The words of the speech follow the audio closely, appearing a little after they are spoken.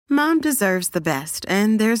Mom deserves the best,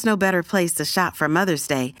 and there's no better place to shop for Mother's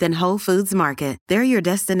Day than Whole Foods Market. They're your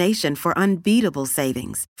destination for unbeatable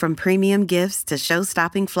savings, from premium gifts to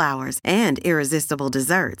show-stopping flowers and irresistible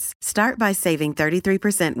desserts. Start by saving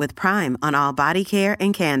 33% with Prime on all body care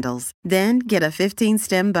and candles. Then get a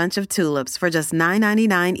 15-stem bunch of tulips for just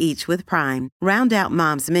 $9.99 each with Prime. Round out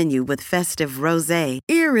Mom's menu with festive rosé,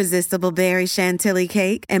 irresistible berry chantilly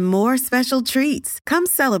cake, and more special treats. Come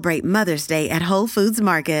celebrate Mother's Day at Whole Foods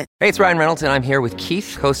Market. Hey, it's Ryan Reynolds, and I'm here with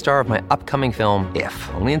Keith, co-star of my upcoming film, If,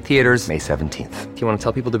 only in theaters May 17th. Do you want to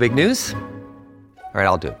tell people the big news? All right,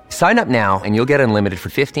 I'll do it. Sign up now and you'll get unlimited for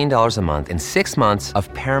 $15 a month and 6 months of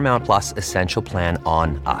Paramount Plus Essential Plan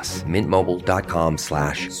on us.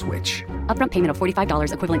 MintMobile.com/switch. Upfront payment of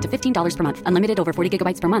 $45 equivalent to $15 per month. Unlimited over 40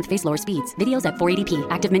 gigabytes per month. Face lower speeds. Videos at 480p.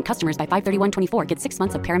 Active Mint customers by 531.24 get 6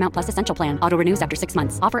 months of Paramount Plus Essential Plan. Auto renews after 6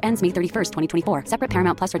 months. Offer ends May 31st, 2024. Separate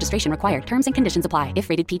Paramount Plus registration required. Terms and conditions apply if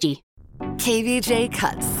rated PG. KVJ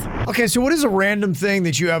Cuts. Okay, so what is a random thing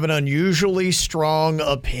that you have an unusually strong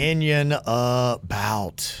opinion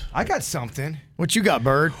about? I got something. What you got,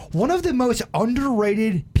 Bird? One of the most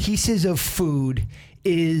underrated pieces of food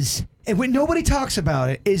is, and when nobody talks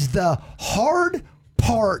about it, is the hard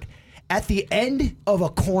part at the end of a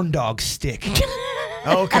corn dog stick.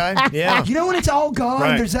 Okay, yeah. You know when it's all gone,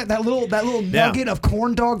 Right. there's that little nugget of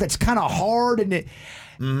corn dog that's kind of hard, and it.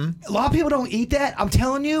 Mm-hmm. A lot of people don't eat that. I'm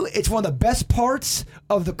telling you, it's one of the best parts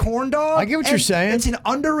of the corn dog. I get what you're saying. It's an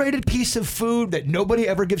underrated piece of food that nobody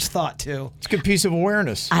ever gives thought to. It's a good piece of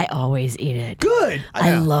awareness. I always eat it. Good.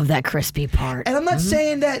 I love that crispy part. And I'm not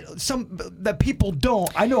saying that that people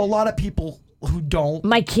don't. I know a lot of people who don't.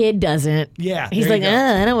 My kid doesn't. Yeah, He's there like, you go.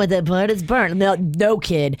 I don't want that part. It's burnt. No,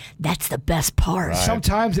 kid. That's the best part. Right.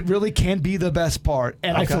 Sometimes it really can be the best part,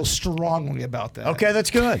 and I feel strongly about that. Okay,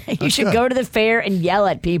 that's good. You should go to the fair and yell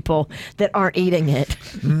at people that aren't eating it.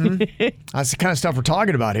 Mm-hmm. That's the kind of stuff we're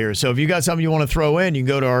talking about here. So if you got something you want to throw in, you can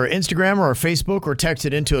go to our Instagram or our Facebook or text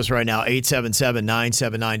it into us right now,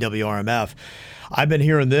 877-979-WRMF. I've been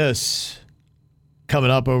hearing this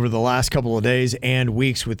coming up over the last couple of days and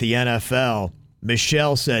weeks with the NFL.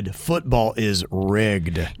 Michelle said football is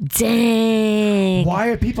rigged. Dang. Why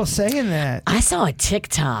are people saying that? I saw a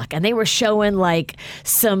TikTok and they were showing like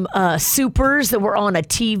some supers that were on a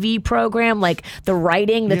TV program, like the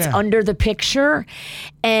writing that's under the picture.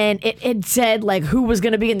 And it said like who was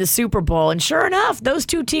going to be in the Super Bowl. And sure enough, those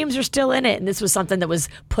two teams are still in it. And this was something that was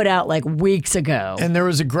put out like weeks ago. And there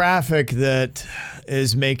was a graphic that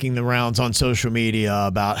is making the rounds on social media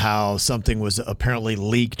about how something was apparently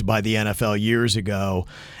leaked by the NFL years ago,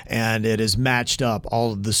 and it has matched up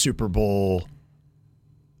all of the Super Bowl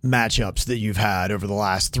matchups that you've had over the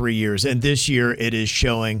last 3 years. And this year it is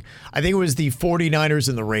showing, I think it was the 49ers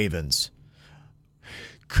and the Ravens.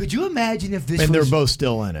 Could you imagine if this And was... they're both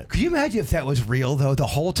still in it. Could you imagine if that was real, though? The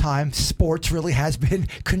whole time, sports really has been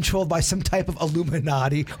controlled by some type of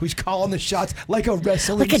Illuminati who's calling the shots like a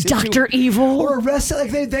wrestling... Like a Dr. Evil? Or a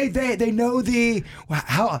wrestling... Like they know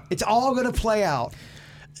how it's all going to play out.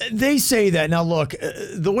 They say that. Now, look,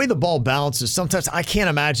 the way the ball bounces, sometimes I can't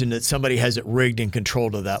imagine that somebody has it rigged and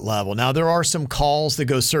controlled to that level. Now, there are some calls that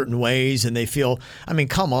go certain ways, and they feel, I mean,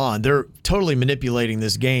 come on. They're totally manipulating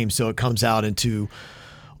this game so it comes out into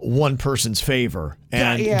one person's favor.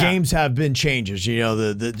 And games have been changes. You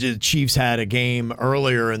know, the Chiefs had a game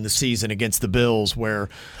earlier in the season against the Bills where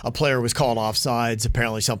a player was called offsides,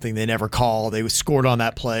 apparently something they never call. They scored on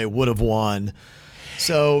that play, would have won.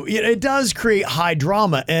 So it does create high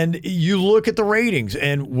drama, and you look at the ratings,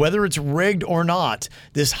 and whether it's rigged or not,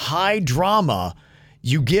 this high drama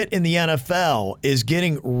you get in the NFL is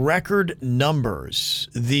getting record numbers.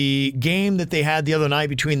 The game that they had the other night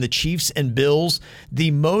between the Chiefs and Bills, the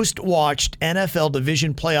most watched NFL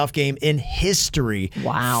division playoff game in history.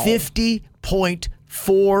 Wow.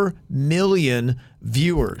 50.4 million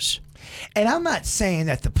viewers. And I'm not saying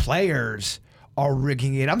that the players are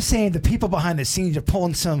rigging it. I'm saying the people behind the scenes are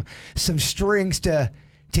pulling some strings to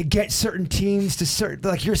get certain teams to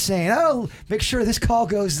like you're saying, oh, make sure this call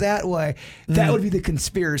goes that way. That would be the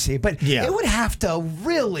conspiracy. But it would have to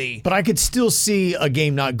really. But I could still see a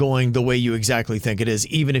game not going the way you exactly think it is,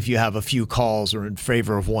 even if you have a few calls or in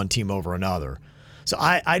favor of one team over another. So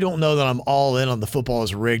I don't know that I'm all in on the football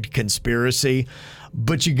is rigged conspiracy,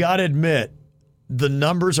 but you got to admit, the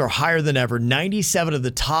numbers are higher than ever. 97 of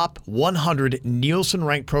the top 100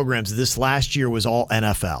 Nielsen-ranked programs this last year was all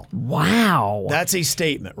NFL. Wow. That's a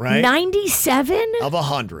statement, right? 97? Of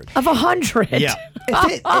 100. Of 100? Yeah.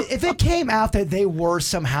 If it came out that they were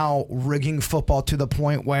somehow rigging football to the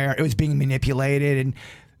point where it was being manipulated and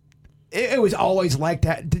it was always like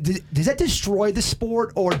that, does that destroy the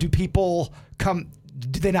sport, or do people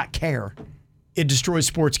do they not care? It destroys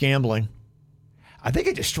sports gambling. I think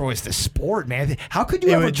it destroys the sport, man. How could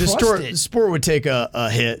you ever trust it? The sport would take a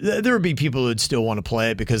hit. There would be people who would still want to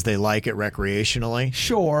play it because they like it recreationally.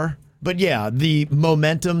 Sure. But yeah, the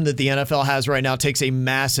momentum that the NFL has right now takes a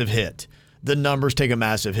massive hit. The numbers take a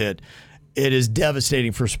massive hit. It is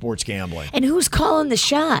devastating for sports gambling. And who's calling the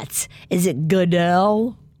shots? Is it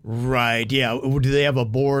Goodell? Right, yeah. Do they have a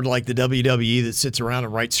board like the WWE that sits around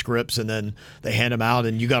and writes scripts and then they hand them out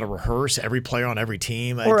and you got to rehearse every player on every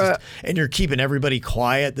team? And you're keeping everybody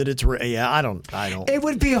quiet that it's... I don't. It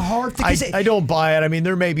would be hard because... I don't buy it. I mean,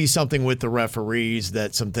 there may be something with the referees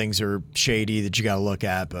that some things are shady that you got to look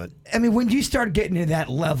at, but... I mean, when you start getting to that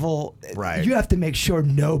level, right, you have to make sure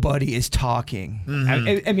nobody is talking.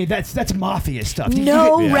 Mm-hmm. I mean, that's mafia stuff.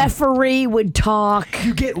 Referee would talk.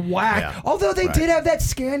 You get whacked. Yeah. Although they did have that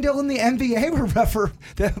scandal in the NBA where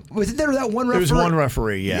wasn't there that one referee? There was one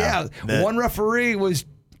referee, yeah. Yeah, one referee was,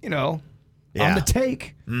 on the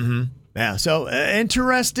take. Mm-hmm. Yeah, so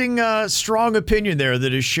interesting, strong opinion there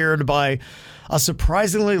that is shared by a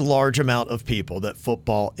surprisingly large amount of people that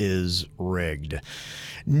football is rigged.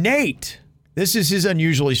 Nate, this is his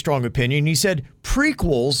unusually strong opinion. He said,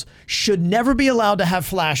 prequels should never be allowed to have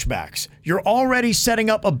flashbacks. You're already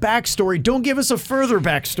setting up a backstory. Don't give us a further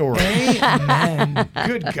backstory. Amen.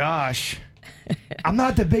 Good gosh. I'm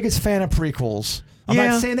not the biggest fan of prequels. I'm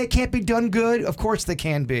not saying they can't be done good. Of course they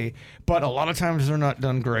can be. But a lot of times they're not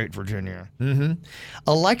done great, Virginia. Mm-hmm.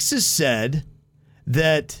 Alexis said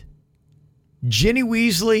that Ginny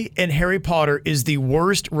Weasley and Harry Potter is the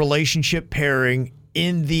worst relationship pairing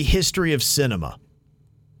in the history of cinema.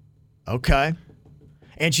 Okay.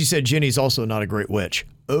 And she said Ginny's also not a great witch.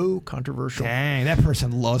 Oh, controversial. Dang, that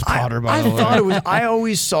person loves Potter, by the way. I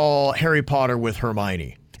always saw Harry Potter with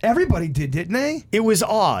Hermione. Everybody did, didn't they? It was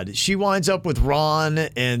odd. She winds up with Ron,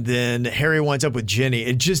 and then Harry winds up with Ginny.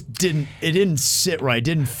 It just didn't sit right.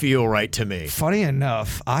 Didn't feel right to me. Funny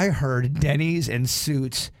enough, I heard Denny's and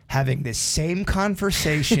Suits having this same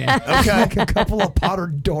conversation like a couple of Potter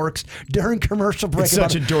dorks during commercial break. It's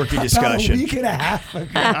such a dorky discussion. About a week and a half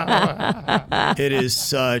ago. It is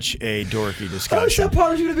such a dorky discussion. How is that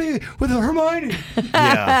Potter's going to be with Hermione?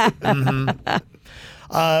 Yeah.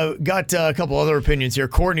 Mm-hmm. Got a couple other opinions here.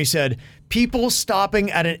 Courtney said, people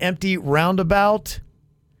stopping at an empty roundabout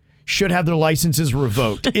should have their licenses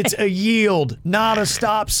revoked. It's a yield, not a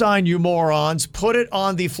stop sign, you morons. Put it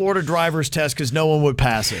on the Florida driver's test because no one would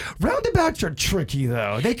pass it. Roundabouts are tricky,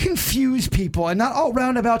 though. They confuse people, and not all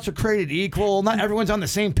roundabouts are created equal. Not everyone's on the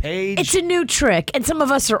same page. It's a new trick, and some of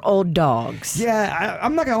us are old dogs. Yeah,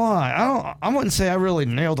 I'm not going to lie. I wouldn't say I really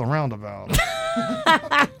nailed a roundabout.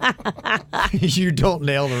 You don't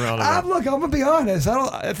nail the roundabout. Look, I'm going to be honest.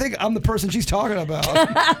 I think I'm the person she's talking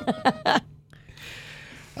about.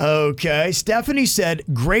 Okay. Stephanie said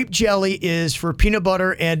grape jelly is for peanut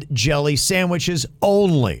butter and jelly sandwiches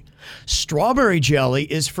only. Strawberry jelly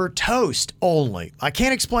is for toast only. I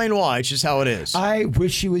can't explain why. It's just how it is. I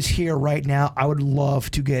wish she was here right now. I would love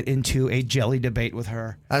to get into a jelly debate with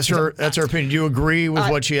her. That's her opinion. Do you agree with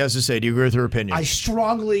what she has to say? Do you agree with her opinion? I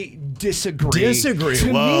strongly disagree.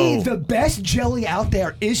 To me, the best jelly out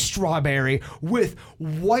there is strawberry with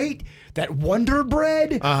white... That Wonder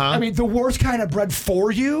Bread, I mean, the worst kind of bread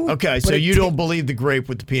for you. Okay, so you don't believe the grape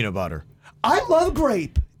with the peanut butter. I love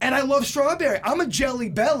grape, and I love strawberry. I'm a jelly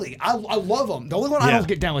belly. I love them. The only one I don't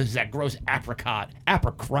get down with is that gross apricot.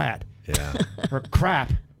 Apricot. Yeah. Or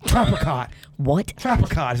crap. Trapicot. What?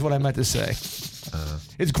 Trapicot is what I meant to say.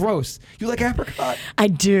 It's gross. You like apricot? I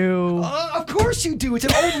do. Of course you do. It's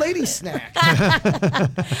an old lady snack.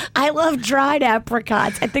 I love dried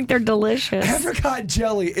apricots. I think they're delicious. Apricot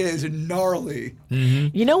jelly is gnarly.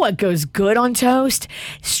 Mm-hmm. You know what goes good on toast?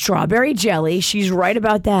 Strawberry jelly. She's right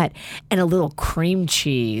about that. And a little cream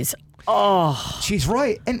cheese. Oh. She's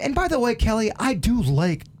right. And by the way, Kelly, I do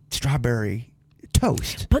like strawberry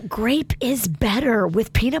toast. But grape is better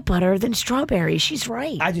with peanut butter than strawberry. She's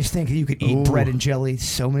right. I just think you could eat bread and jelly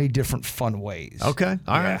so many different fun ways. Okay.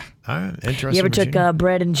 All right. Interesting. You ever took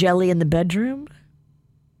bread and jelly in the bedroom?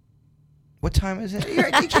 What time is it?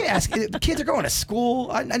 You can't ask. The kids are going to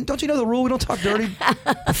school. Don't you know the rule? We don't talk dirty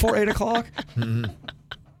before 8 o'clock. Mm-hmm.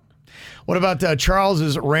 What about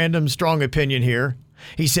Charles's random strong opinion here?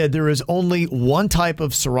 He said there is only one type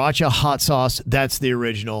of sriracha hot sauce. That's the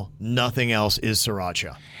original. Nothing else is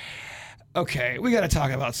sriracha. Okay, we got to talk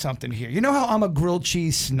about something here. You know how I'm a grilled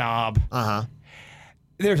cheese snob? Uh-huh.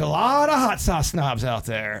 There's a lot of hot sauce snobs out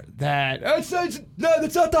there that, no,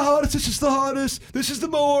 that's not the hottest. This is the hottest. This is the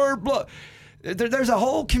more, blah. There's a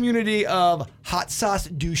whole community of hot sauce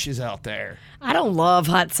douches out there. I don't love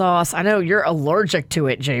hot sauce. I know you're allergic to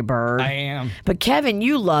it, Jay Bird. I am. But Kevin,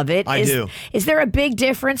 you love it. I do. Is there a big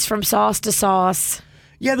difference from sauce to sauce?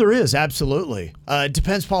 Yeah, there is, absolutely. It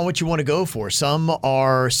depends upon what you want to go for. Some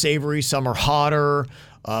are savory, some are hotter,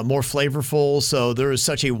 more flavorful. So there is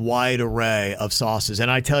such a wide array of sauces.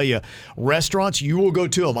 And I tell you, restaurants, you will go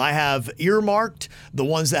to them. I have earmarked the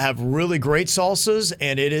ones that have really great salsas,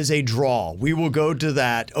 and it is a draw. We will go to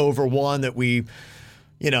that over one that we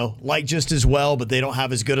like just as well, but they don't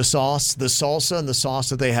have as good a sauce. The salsa and the sauce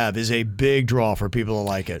that they have is a big draw for people to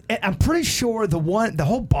like it. And I'm pretty sure the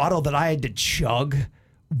whole bottle that I had to chug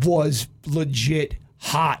was legit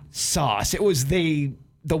hot sauce. It was the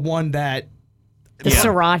one that... The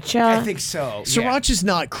sriracha? I think so. Sriracha's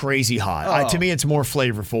not crazy hot. To me, it's more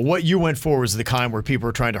flavorful. What you went for was the kind where people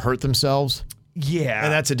are trying to hurt themselves. Yeah.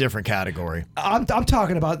 And that's a different category. I'm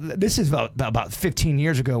talking about, this is about 15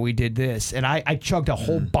 years ago we did this, and I chugged a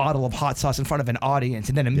whole bottle of hot sauce in front of an audience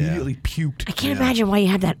and then immediately puked. I can't imagine why you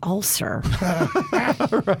had that ulcer.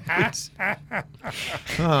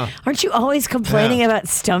 Aren't you always complaining about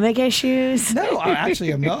stomach issues? No, I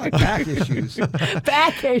actually am not. Back issues.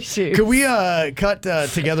 Back issues. Could we cut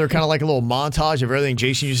together kind of like a little montage of everything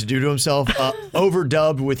Jason used to do to himself,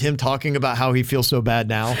 overdubbed with him talking about how he feels so bad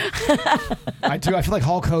now? I do. I feel like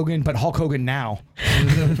Hulk Hogan, but Hulk Hogan now.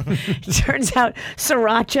 Turns out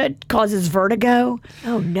sriracha causes vertigo.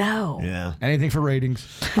 Oh, no. Yeah. Anything for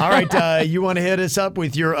ratings. All right. You want to hit us up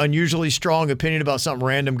with your unusually strong opinion about something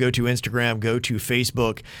random? Go to Instagram, go to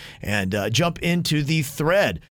Facebook, and jump into the thread.